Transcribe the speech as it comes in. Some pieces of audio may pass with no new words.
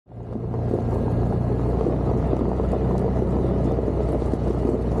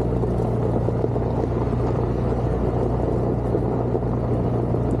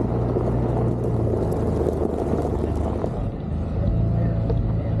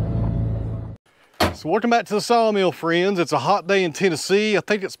So welcome back to the Sawmill, friends. It's a hot day in Tennessee. I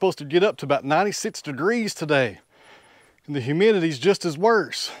think it's supposed to get up to about 96 degrees today. And the humidity's just as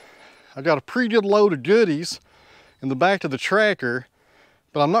worse. I got a pretty good load of goodies in the back of the tracker,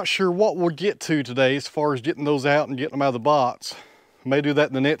 but I'm not sure what we'll get to today as far as getting those out and getting them out of the box. I may do that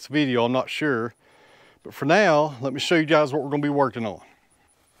in the next video, I'm not sure. But for now, let me show you guys what we're gonna be working on.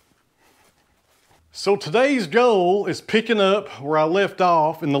 So today's goal is picking up where I left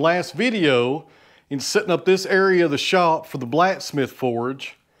off in the last video in setting up this area of the shop for the blacksmith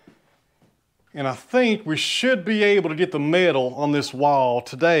forge. And I think we should be able to get the metal on this wall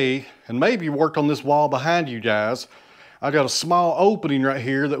today and maybe work on this wall behind you guys. I got a small opening right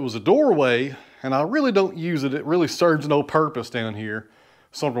here that was a doorway and I really don't use it. It really serves no purpose down here.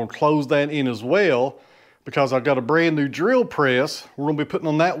 So I'm gonna close that in as well because I've got a brand new drill press we're gonna be putting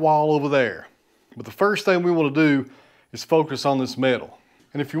on that wall over there. But the first thing we wanna do is focus on this metal.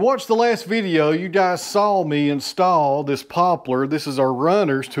 And if you watched the last video, you guys saw me install this poplar. This is our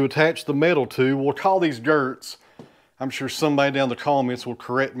runners to attach the metal to. We'll call these girts. I'm sure somebody down in the comments will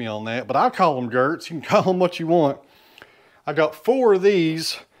correct me on that, but I call them girts. You can call them what you want. I got 4 of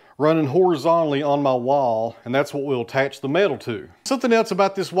these running horizontally on my wall, and that's what we'll attach the metal to. Something else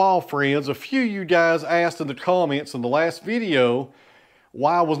about this wall, friends. A few of you guys asked in the comments in the last video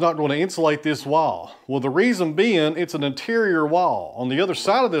why I was not going to insulate this wall. Well, the reason being, it's an interior wall. On the other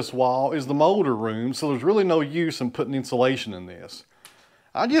side of this wall is the motor room, so there's really no use in putting insulation in this.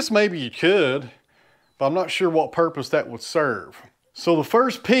 I guess maybe you could, but I'm not sure what purpose that would serve. So the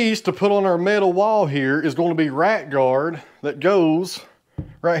first piece to put on our metal wall here is going to be rack guard that goes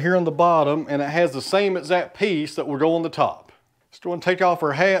right here on the bottom, and it has the same exact piece that will go on the top. Just going to take off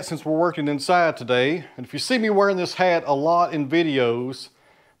our hat since we're working inside today. And if you see me wearing this hat a lot in videos,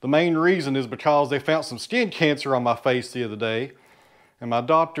 the main reason is because they found some skin cancer on my face the other day. And my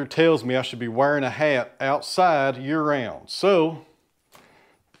doctor tells me I should be wearing a hat outside year-round. So,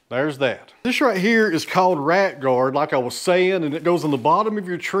 there's that. This right here is called rack guard, like I was saying, and it goes on the bottom of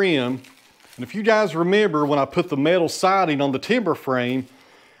your trim. And if you guys remember when I put the metal siding on the timber frame,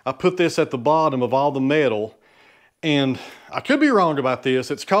 I put this at the bottom of all the metal. And I could be wrong about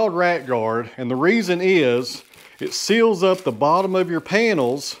this. It's called rack guard, and the reason is it seals up the bottom of your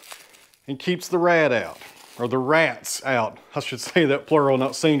panels and keeps the rat out, or the rats out. I should say that plural,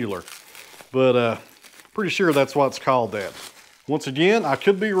 not singular. But pretty sure that's why it's called that. Once again, I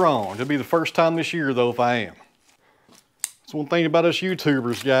could be wrong. It'll be the first time this year though if I am. That's one thing about us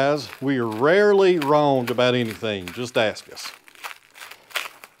YouTubers, guys. We are rarely wrong about anything. Just ask us.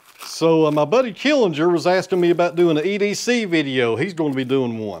 So my buddy Killinger was asking me about doing an EDC video. He's going to be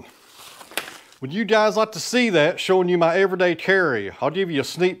doing one. Would you guys like to see that, showing you my everyday carry? I'll give you a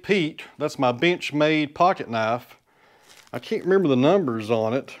sneak peek. That's my bench-made pocket knife. I can't remember the numbers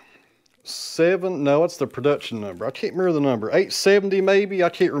on it. No, it's the production number. I can't remember the number. 870 maybe? I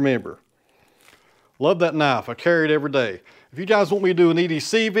can't remember. Love that knife. I carry it every day. If you guys want me to do an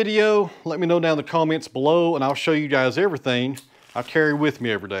EDC video, let me know down in the comments below and I'll show you guys everything I carry with me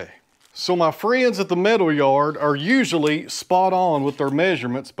every day. So my friends at the metal yard are usually spot on with their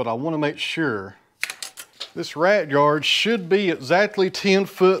measurements, but I want to make sure. This rack guard should be exactly 10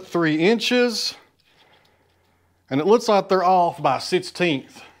 foot 3 inches. And it looks like they're off by 1/16.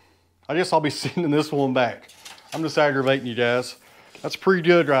 I guess I'll be sending this one back. I'm just aggravating you guys. That's pretty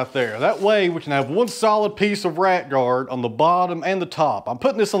good right there. That way we can have one solid piece of rack guard on the bottom and the top. I'm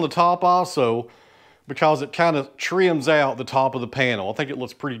putting this on the top also because it kind of trims out the top of the panel. I think it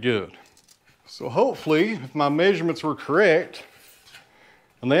looks pretty good. So hopefully, if my measurements were correct,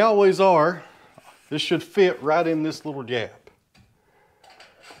 and they always are, this should fit right in this little gap.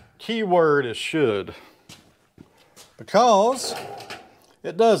 Key word is should, because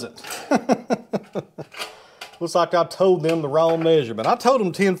it doesn't. Looks like I told them the wrong measurement. I told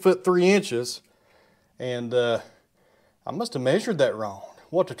them 10 foot 3 inches, and I must have measured that wrong.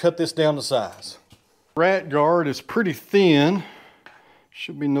 We'll have to cut this down to size. Rack guard is pretty thin.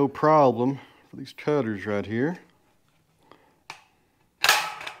 Should be no problem for these cutters right here.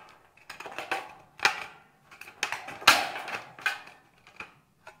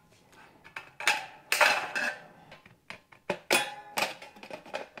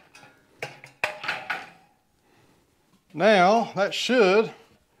 Now that should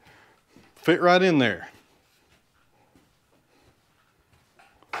fit right in there.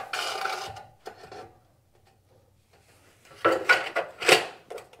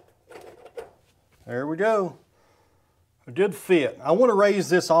 There we go. A good fit. I want to raise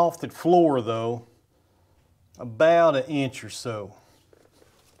this off the floor though, about 1 inch or so.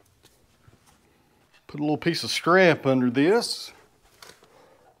 Put a little piece of strap under this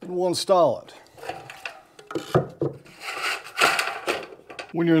and we'll install it.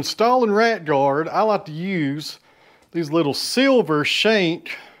 When you're installing rat guard, I like to use these little silver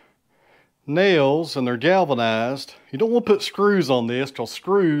shank nails, and they're galvanized. You don't want to put screws on this because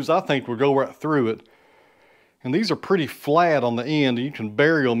screws, I think, will go right through it. And these are pretty flat on the end, and you can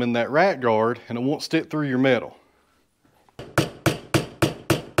bury them in that rat guard and it won't stick through your metal.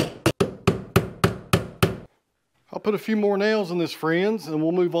 I'll put a few more nails in this, friends, and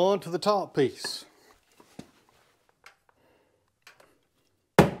we'll move on to the top piece.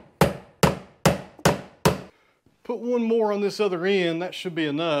 Put one more on this other end, that should be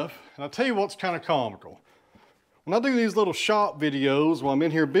enough. And I'll tell you what's kind of comical. When I do these little shop videos while I'm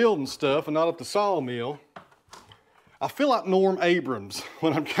in here building stuff and not at the sawmill, I feel like Norm Abrams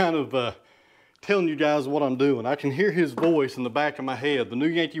when I'm kind of telling you guys what I'm doing. I can hear his voice in the back of my head, the New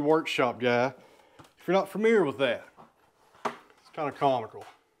Yankee Workshop guy. If you're not familiar with that, it's kind of comical.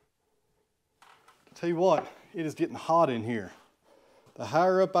 I'll tell you what, it is getting hot in here. The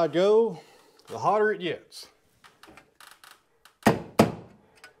higher up I go, the hotter it gets.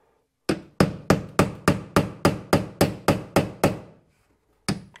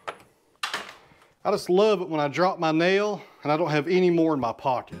 I just love it when I drop my nail and I don't have any more in my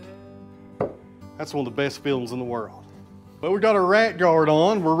pocket. That's one of the best feelings in the world. Well, we got our rat guard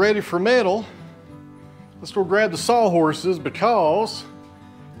on. We're ready for metal. Let's go grab the sawhorses because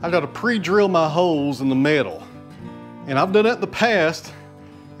I got to pre-drill my holes in the metal. And I've done that in the past,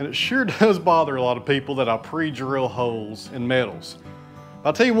 and it sure does bother a lot of people that I pre-drill holes in metals.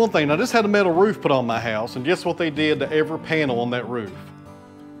 I'll tell you one thing, I just had a metal roof put on my house, and guess what they did to every panel on that roof?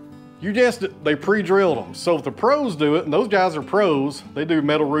 You guessed it, they pre-drilled them. So if the pros do it, and those guys are pros, they do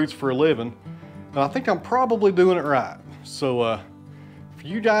metal roofs for a living, and I think I'm probably doing it right. So for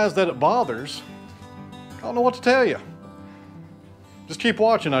you guys that it bothers, I don't know what to tell you. Just keep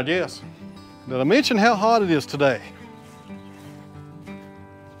watching, I guess. Did I mention how hot it is today?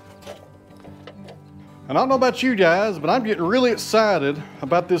 And I don't know about you guys, but I'm getting really excited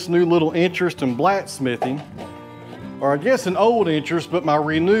about this new little interest in blacksmithing. Or I guess an old interest, but my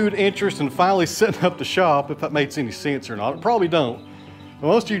renewed interest in finally setting up the shop, if that makes any sense or not. It probably don't. But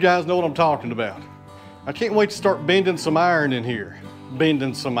most of you guys know what I'm talking about. I can't wait to start bending some iron in here.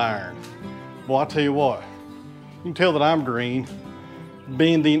 Bending some iron. Well, I'll tell you what. You can tell that I'm green.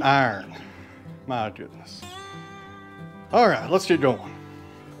 Bending iron. My goodness. All right, let's get going.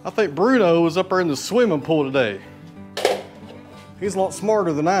 I think Bruno is up there in the swimming pool today. He's a lot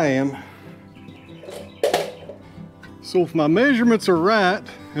smarter than I am. So if my measurements are right,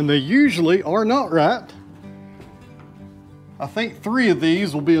 and they usually are not right, I think 3 of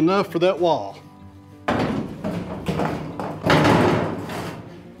these will be enough for that wall.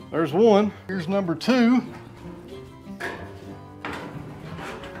 There's one. Here's number 2.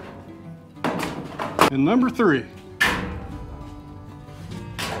 And number 3.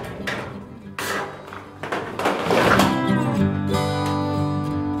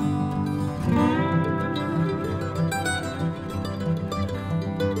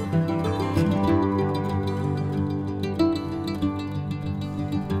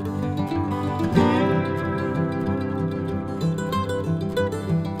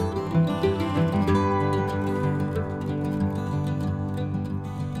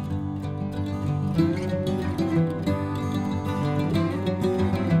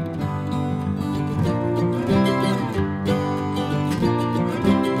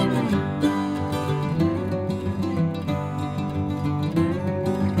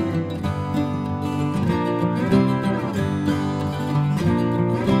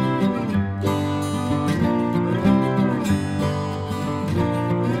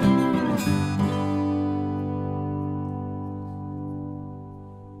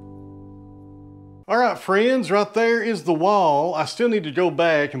 All right, friends, right there is the wall. I still need to go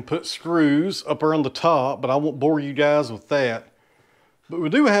back and put screws up around the top, but I won't bore you guys with that. But we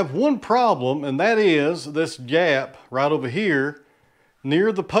do have one problem, and that is this gap right over here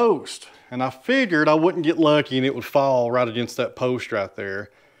near the post. And I figured I wouldn't get lucky and it would fall right against that post right there.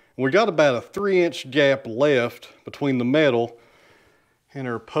 And we got about a 3-inch gap left between the metal and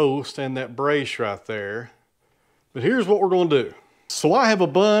our post and that brace right there. But here's what we're going to do. So I have a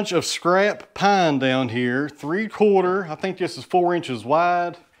bunch of scrap pine down here, 3/4, I think this is 4 inches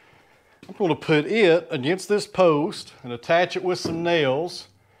wide. I'm going to put it against this post and attach it with some nails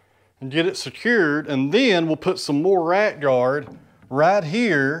and get it secured, and then we'll put some more rat guard right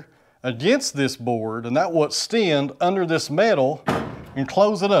here against this board, and that will extend under this metal and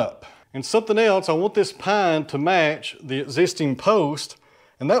close it up. And something else, I want this pine to match the existing post.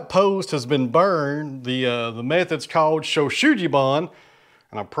 And that post has been burned. The method's called Shoshujibon,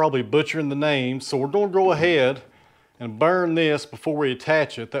 and I'm probably butchering the names, so we're gonna go ahead and burn this before we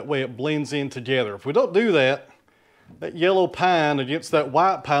attach it. That way it blends in together. If we don't do that, that yellow pine against that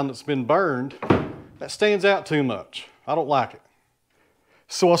white pine that's been burned, that stands out too much. I don't like it.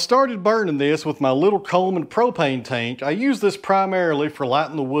 So I started burning this with my little Coleman propane tank. I use this primarily for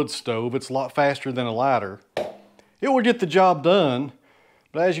lighting the wood stove. It's a lot faster than a lighter. It will get the job done,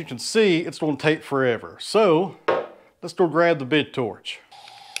 but as you can see, it's going to take forever. So let's go grab the big torch.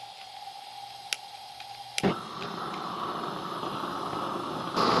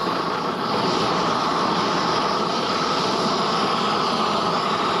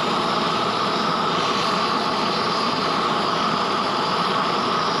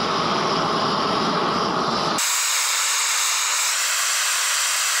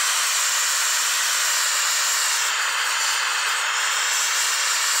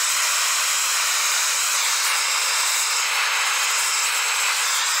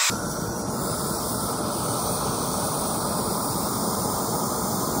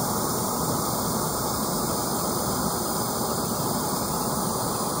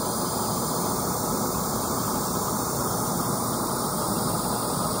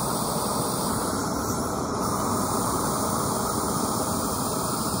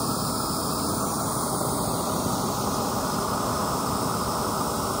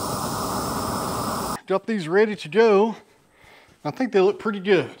 Got these ready to go. I think they look pretty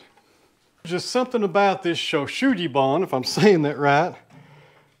good. Just something about this shoshudibon, if I'm saying that right.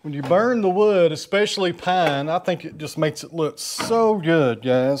 When you burn the wood, especially pine, I think it just makes it look so good,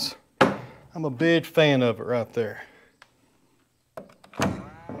 guys. I'm a big fan of it right there.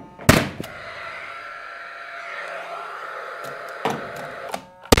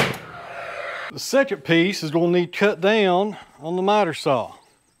 The second piece is going to need cut down on the miter saw.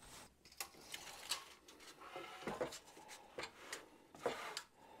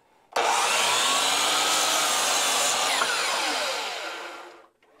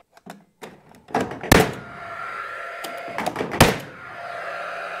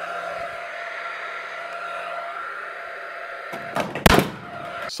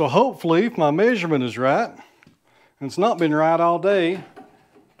 So hopefully, if my measurement is right, and it's not been right all day,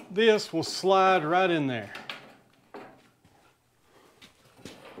 this will slide right in there.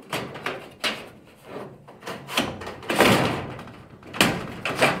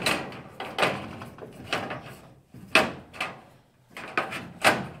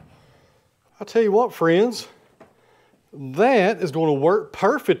 I'll tell you what, friends, that is going to work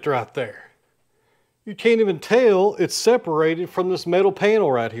perfect right there. You can't even tell it's separated from this metal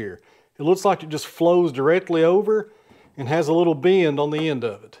panel right here. It looks like it just flows directly over and has a little bend on the end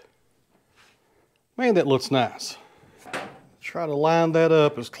of it. Man, that looks nice. Try to line that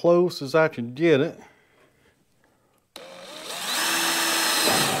up as close as I can get it.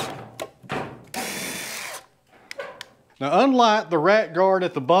 Now, unlike the rat guard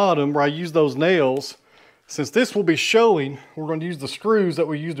at the bottom where I use those nails, since this will be showing, we're going to use the screws that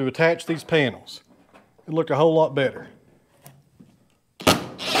we use to attach these panels. It'll look a whole lot better.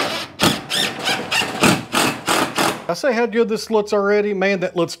 I say how good this looks already. Man,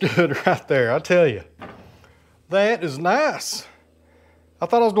 that looks good right there, I tell you. That is nice. I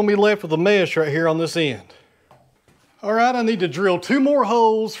thought I was going to be left with a mesh right here on this end. All right, I need to drill 2 more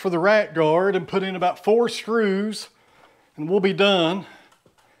holes for the rat guard and put in about 4 screws, and we'll be done.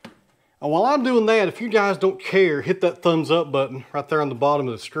 And while I'm doing that, if you guys don't care, hit that thumbs up button right there on the bottom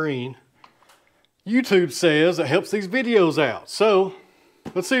of the screen. YouTube says it helps these videos out, so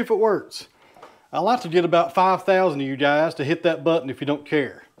let's see if it works. I'd like to get about 5,000 of you guys to hit that button if you don't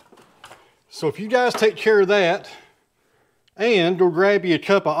care. So if you guys take care of that and go grab you a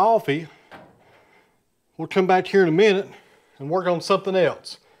cup of coffee, we'll come back here in a minute and work on something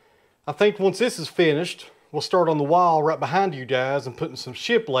else. I think once this is finished, we'll start on the wall right behind you guys and putting some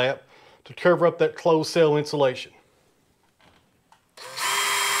shiplap to cover up that closed cell insulation.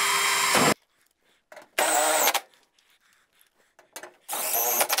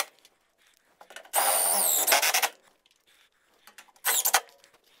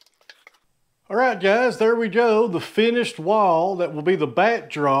 All right, guys, there we go. The finished wall that will be the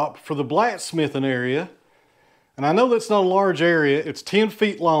backdrop for the blacksmithing area. And I know that's not a large area. It's 10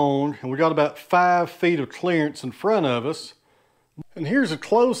 feet long, and we got about 5 feet of clearance in front of us. And here's a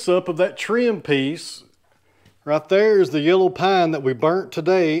close-up of that trim piece. Right there is the yellow pine that we burnt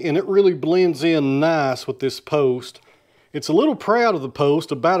today, and it really blends in nice with this post. It's a little proud of the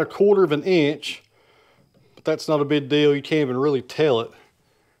post, about 1/4 of an inch, but that's not a big deal. You can't even really tell it.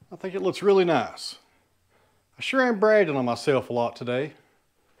 I think it looks really nice. I sure am bragging on myself a lot today.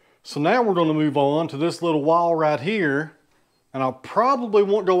 So now we're going to move on to this little wall right here. And I probably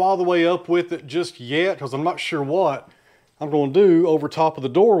won't go all the way up with it just yet because I'm not sure what I'm going to do over top of the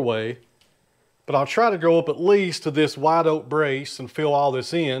doorway. But I'll try to go up at least to this white oak brace and fill all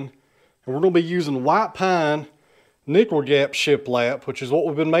this in. And we're going to be using white pine nickel gap shiplap, which is what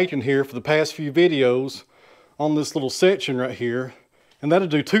we've been making here for the past few videos on this little section right here. And that'll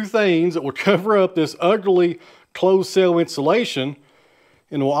do two things. It will cover up this ugly closed cell insulation,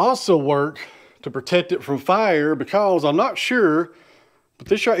 and will also work to protect it from fire, because I'm not sure, but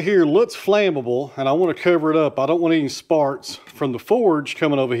this right here looks flammable and I want to cover it up. I don't want any sparks from the forge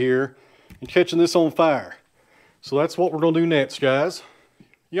coming over here and catching this on fire. So that's what we're going to do next, guys.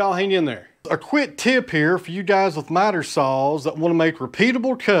 Y'all hang in there. A quick tip here for you guys with miter saws that want to make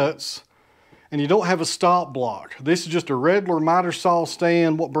repeatable cuts and you don't have a stop block. This is just a regular miter saw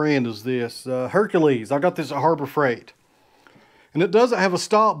stand. What brand is this? Hercules. I got this at Harbor Freight. And it doesn't have a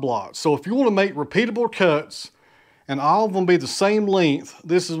stop block. So if you want to make repeatable cuts and all of them be the same length,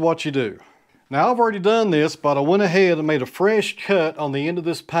 this is what you do. Now I've already done this, but I went ahead and made a fresh cut on the end of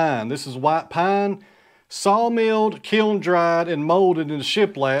this pine. This is white pine, sawmilled, kiln dried, and molded into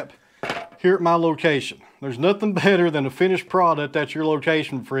shiplap here at my location. There's nothing better than a finished product at your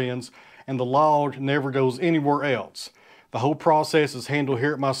location, friends, and the log never goes anywhere else. The whole process is handled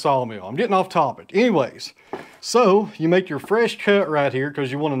here at my sawmill. I'm getting off topic. Anyways, so you make your fresh cut right here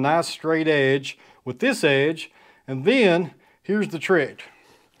because you want a nice straight edge with this edge. And then here's the trick.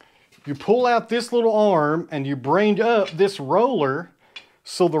 You pull out this little arm and you bring up this roller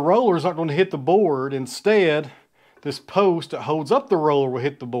so the roller is not going to hit the board. Instead, this post that holds up the roller will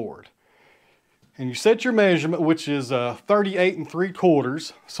hit the board. And you set your measurement, which is 38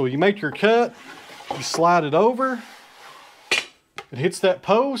 3/4. So you make your cut, you slide it over, it hits that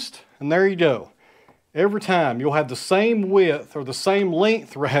post, and there you go. Every time you'll have the same width, or the same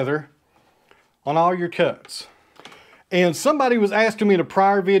length rather, on all your cuts. And somebody was asking me in a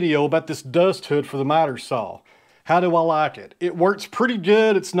prior video about this dust hood for the miter saw. How do I like it? It works pretty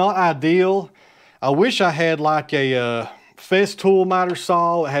good. It's not ideal. I wish I had like a Festool miter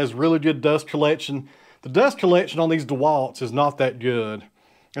saw. It has really good dust collection. The dust collection on these DeWalt's is not that good.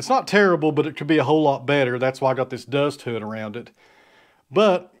 It's not terrible, but it could be a whole lot better. That's why I got this dust hood around it.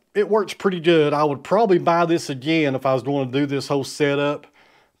 But it works pretty good. I would probably buy this again if I was going to do this whole setup.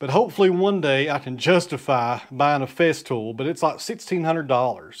 But hopefully one day I can justify buying a Festool. But it's like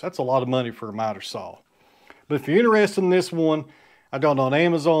 $1,600. That's a lot of money for a miter saw. But if you're interested in this one, I got it on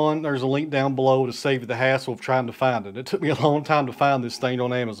Amazon. There's a link down below to save you the hassle of trying to find it. It took me a long time to find this thing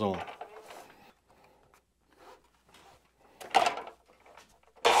on Amazon.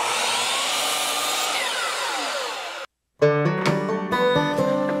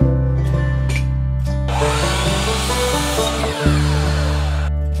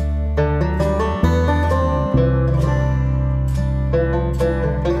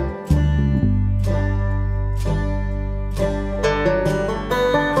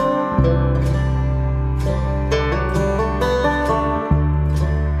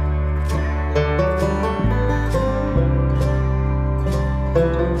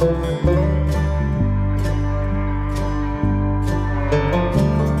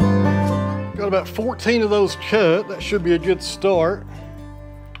 About 14 of those cut. That should be a good start.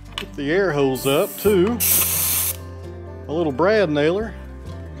 Get the air hose up too. A little brad nailer.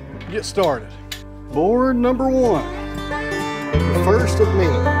 Get started. Board number 1. The first of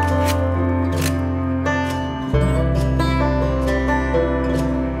many.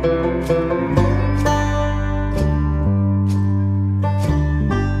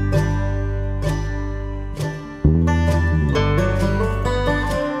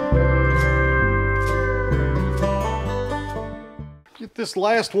 This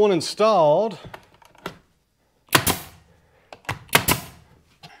last one installed.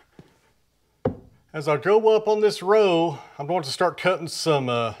 As I go up on this row, I'm going to start cutting some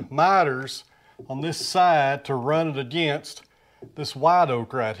miters on this side to run it against this white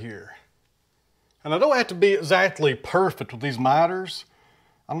oak right here. And I don't have to be exactly perfect with these miters.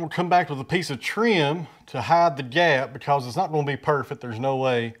 I'm going to come back with a piece of trim to hide the gap because it's not going to be perfect. There's no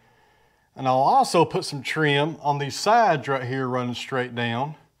way. And I'll also put some trim on these sides right here running straight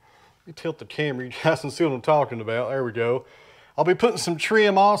down. Let me tilt the camera, you guys can see what I'm talking about. There we go. I'll be putting some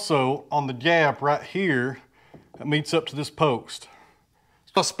trim also on the gap right here that meets up to this post.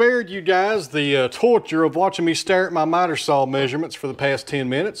 So I spared you guys the torture of watching me stare at my miter saw measurements for the past 10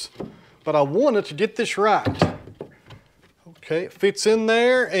 minutes, but I wanted to get this right. Okay, it fits in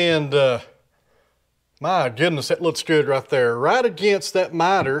there, and my goodness, that looks good right there. Right against that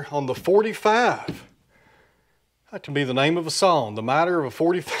miter on the 45. That can be the name of a song, The Miter of a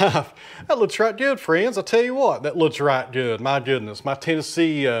 45. That looks right good, friends. I tell you what, that looks right good. My goodness, my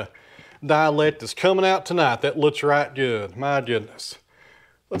Tennessee dialect is coming out tonight. That looks right good, my goodness.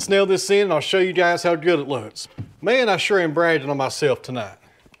 Let's nail this in and I'll show you guys how good it looks. Man, I sure am bragging on myself tonight.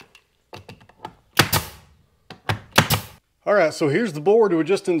 All right, so here's the board we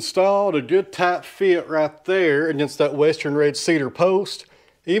just installed. A good tight fit right there against that Western red cedar post.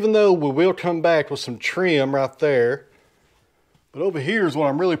 Even though we will come back with some trim right there. But over here is what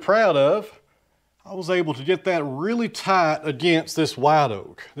I'm really proud of. I was able to get that really tight against this white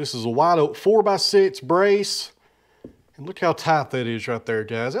oak. This is a white oak 4x6 brace. And look how tight that is right there,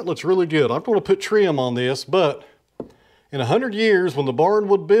 guys. That looks really good. I'm going to put trim on this, but in 100 years, when the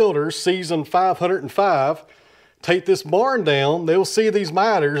Barnwood Builders, season 505, take this barn down, they'll see these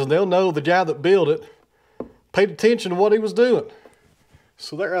miters and they'll know the guy that built it paid attention to what he was doing.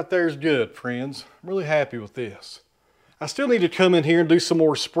 So that right there is good, friends. I'm really happy with this. I still need to come in here and do some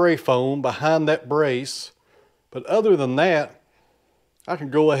more spray foam behind that brace. But other than that, I can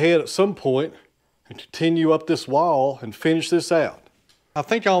go ahead at some point and continue up this wall and finish this out. I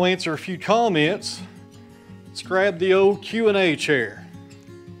think I'll answer a few comments. Let's grab the old Q&A chair.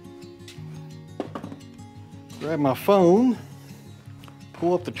 Grab my phone,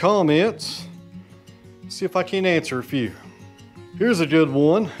 pull up the comments, see if I can answer a few. Here's a good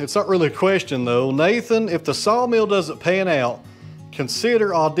one. It's not really a question though. Nathan, if the Sawmill doesn't pan out,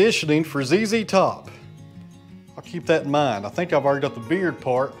 consider auditioning for ZZ Top. I'll keep that in mind. I think I've already got the beard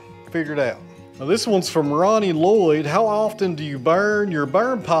part figured out. Now this one's from Ronnie Lloyd. How often do you burn your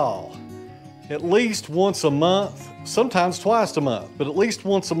burn pile? At least once a month, sometimes twice a month, but at least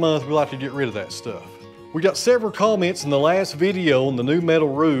once a month we like to get rid of that stuff. We got several comments in the last video on the new metal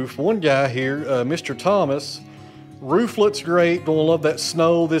roof. One guy here, Mr. Thomas, roof looks great, gonna love that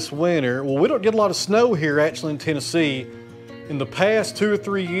snow this winter. Well, we don't get a lot of snow here actually in Tennessee. In the past 2 or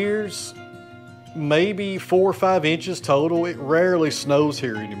 3 years, maybe 4 or 5 inches total. It rarely snows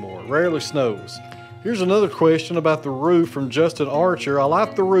here anymore, rarely snows. Here's another question about the roof from Justin Archer. I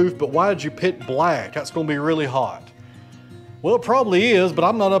like the roof, but why did you pick black? That's gonna be really hot. Well, it probably is, but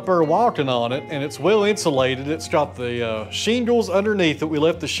I'm not up there walking on it, and it's well insulated. It's got the shingles underneath it. We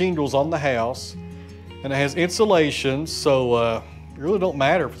left the shingles on the house. And it has insulation, so it really don't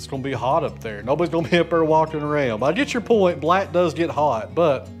matter if it's gonna be hot up there. Nobody's gonna be up there walking around. But I get your point, black does get hot,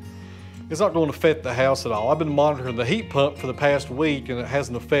 but it's not gonna affect the house at all. I've been monitoring the heat pump for the past week and it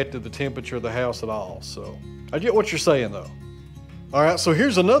hasn't affected the temperature of the house at all. So I get what you're saying though. All right, so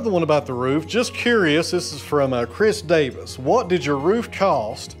here's another one about the roof. Just curious, this is from Chris Davis. What did your roof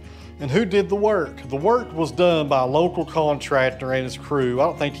cost? And who did the work? The work was done by a local contractor and his crew. I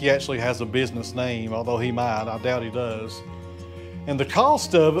don't think he actually has a business name, although he might. I doubt he does. And the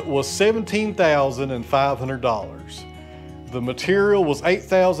cost of it was $17,500. The material was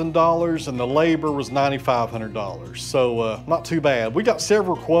 $8,000 and the labor was $9,500. So not too bad. We got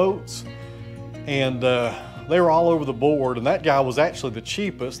several quotes and they were all over the board, and that guy was actually the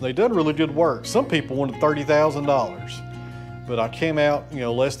cheapest and they done really good work. Some people wanted $30,000. But I came out,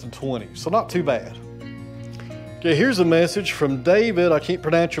 less than 20, so not too bad. Okay, here's a message from David. I can't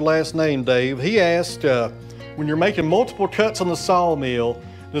pronounce your last name, Dave. He asked, when you're making multiple cuts on the sawmill,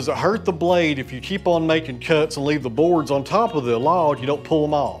 does it hurt the blade if you keep on making cuts and leave the boards on top of the log, you don't pull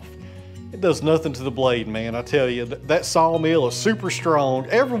them off? It does nothing to the blade, man. I tell you, that sawmill is super strong.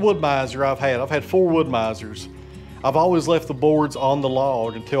 Every Wood-Mizer I've had 4 Wood-Mizers. I've always left the boards on the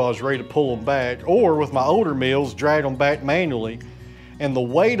log until I was ready to pull them back, or with my older mills, drag them back manually. And the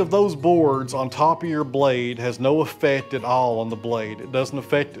weight of those boards on top of your blade has no effect at all on the blade. It doesn't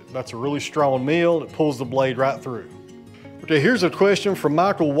affect it. That's a really strong mill. It pulls the blade right through. Okay, here's a question from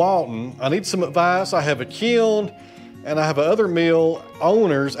Michael Walton. I need some advice. I have a kiln and I have other mill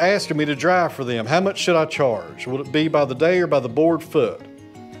owners asking me to drive for them. How much should I charge? Would it be by the day or by the board foot?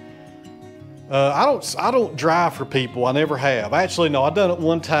 I don't drive for people. I never have. Actually, no, I've done it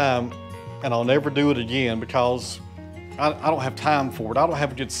one time and I'll never do it again because I don't have time for it. I don't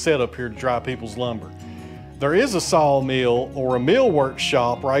have a good setup here to dry people's lumber. There is a sawmill or a mill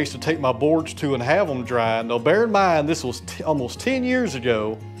workshop where I used to take my boards to and have them dry. Now bear in mind, this was almost 10 years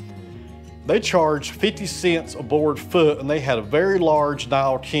ago. They charged 50 cents a board foot and they had a very large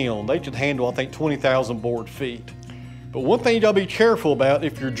dial kiln. They could handle, I think, 20,000 board feet. But one thing you gotta be careful about,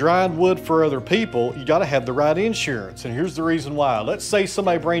 if you're drying wood for other people, you gotta have the right insurance. And here's the reason why. Let's say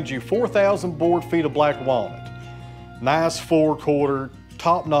somebody brings you 4,000 board feet of black walnut. Nice 4-quarter,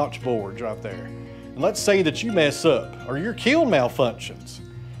 top-notch boards right there. And let's say that you mess up, or your kiln malfunctions.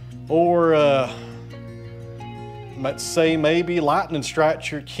 Or let's say maybe lightning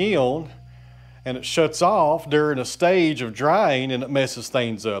strikes your kiln and it shuts off during a stage of drying and it messes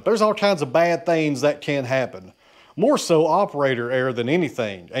things up. There's all kinds of bad things that can happen. More so operator error than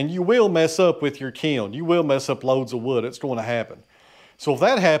anything. And you will mess up with your kiln. You will mess up loads of wood. It's going to happen. So if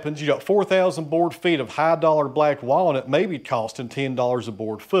that happens, you got 4,000 board feet of high dollar black walnut, maybe costing $10 a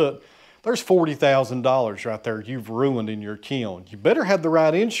board foot. There's $40,000 right there you've ruined in your kiln. You better have the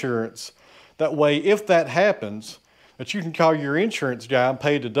right insurance. That way, if that happens, that you can call your insurance guy and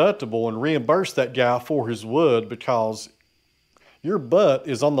pay a deductible and reimburse that guy for his wood, because your butt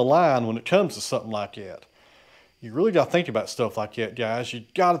is on the line when it comes to something like that. You really got to think about stuff like that, guys. You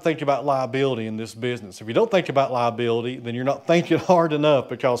got to think about liability in this business. If you don't think about liability, then you're not thinking hard enough,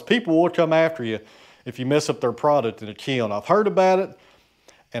 because people will come after you if you mess up their product in a kiln. I've heard about it,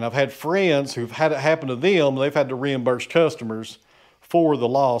 and I've had friends who've had it happen to them. They've had to reimburse customers for the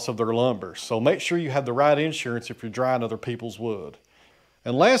loss of their lumber. So make sure you have the right insurance if you're drying other people's wood.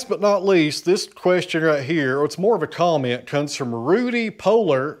 And last but not least, this question right here, or it's more of a comment, comes from Rudy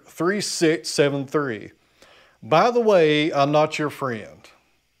Polar 3673. By the way, I'm not your friend.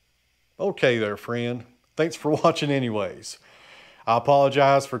 Okay there, friend. Thanks for watching anyways. I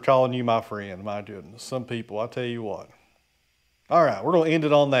apologize for calling you my friend. My goodness, some people, I tell you what. All right, we're going to end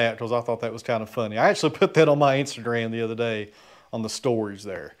it on that because I thought that was kind of funny. I actually put that on my Instagram the other day on the stories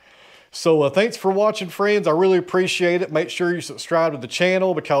there. So thanks for watching, friends. I really appreciate it. Make sure you subscribe to the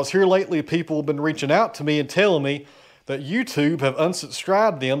channel, because here lately people have been reaching out to me and telling me that YouTube have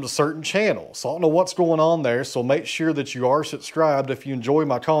unsubscribed them to certain channels. So I don't know what's going on there. So make sure that you are subscribed if you enjoy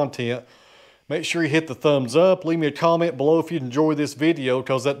my content. Make sure you hit the thumbs up. Leave me a comment below if you enjoy this video,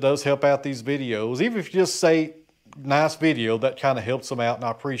 because that does help out these videos. Even if you just say nice video, that kind of helps them out, and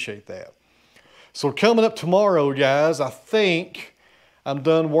I appreciate that. So coming up tomorrow, guys, I think I'm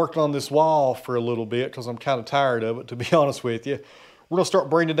done working on this wall for a little bit because I'm kind of tired of it, to be honest with you. We're going to start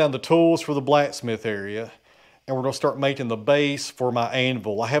bringing down the tools for the blacksmith area. And we're going to start making the base for my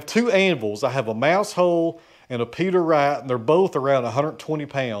anvil. I have two anvils. I have a mouse hole and a Peter Wright, and they're both around 120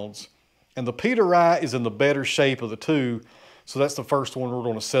 pounds. And the Peter Wright is in the better shape of the two, so that's the first one we're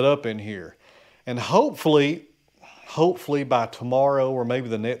going to set up in here. And hopefully by tomorrow or maybe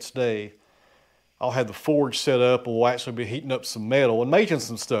the next day, I'll have the forge set up, and we'll actually be heating up some metal and making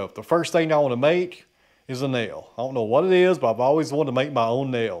some stuff. The first thing I want to make is a nail. I don't know what it is, but I've always wanted to make my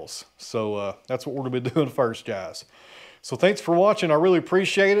own nails. So that's what we're going to be doing first, guys. So thanks for watching. I really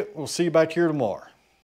appreciate it. We'll see you back here tomorrow.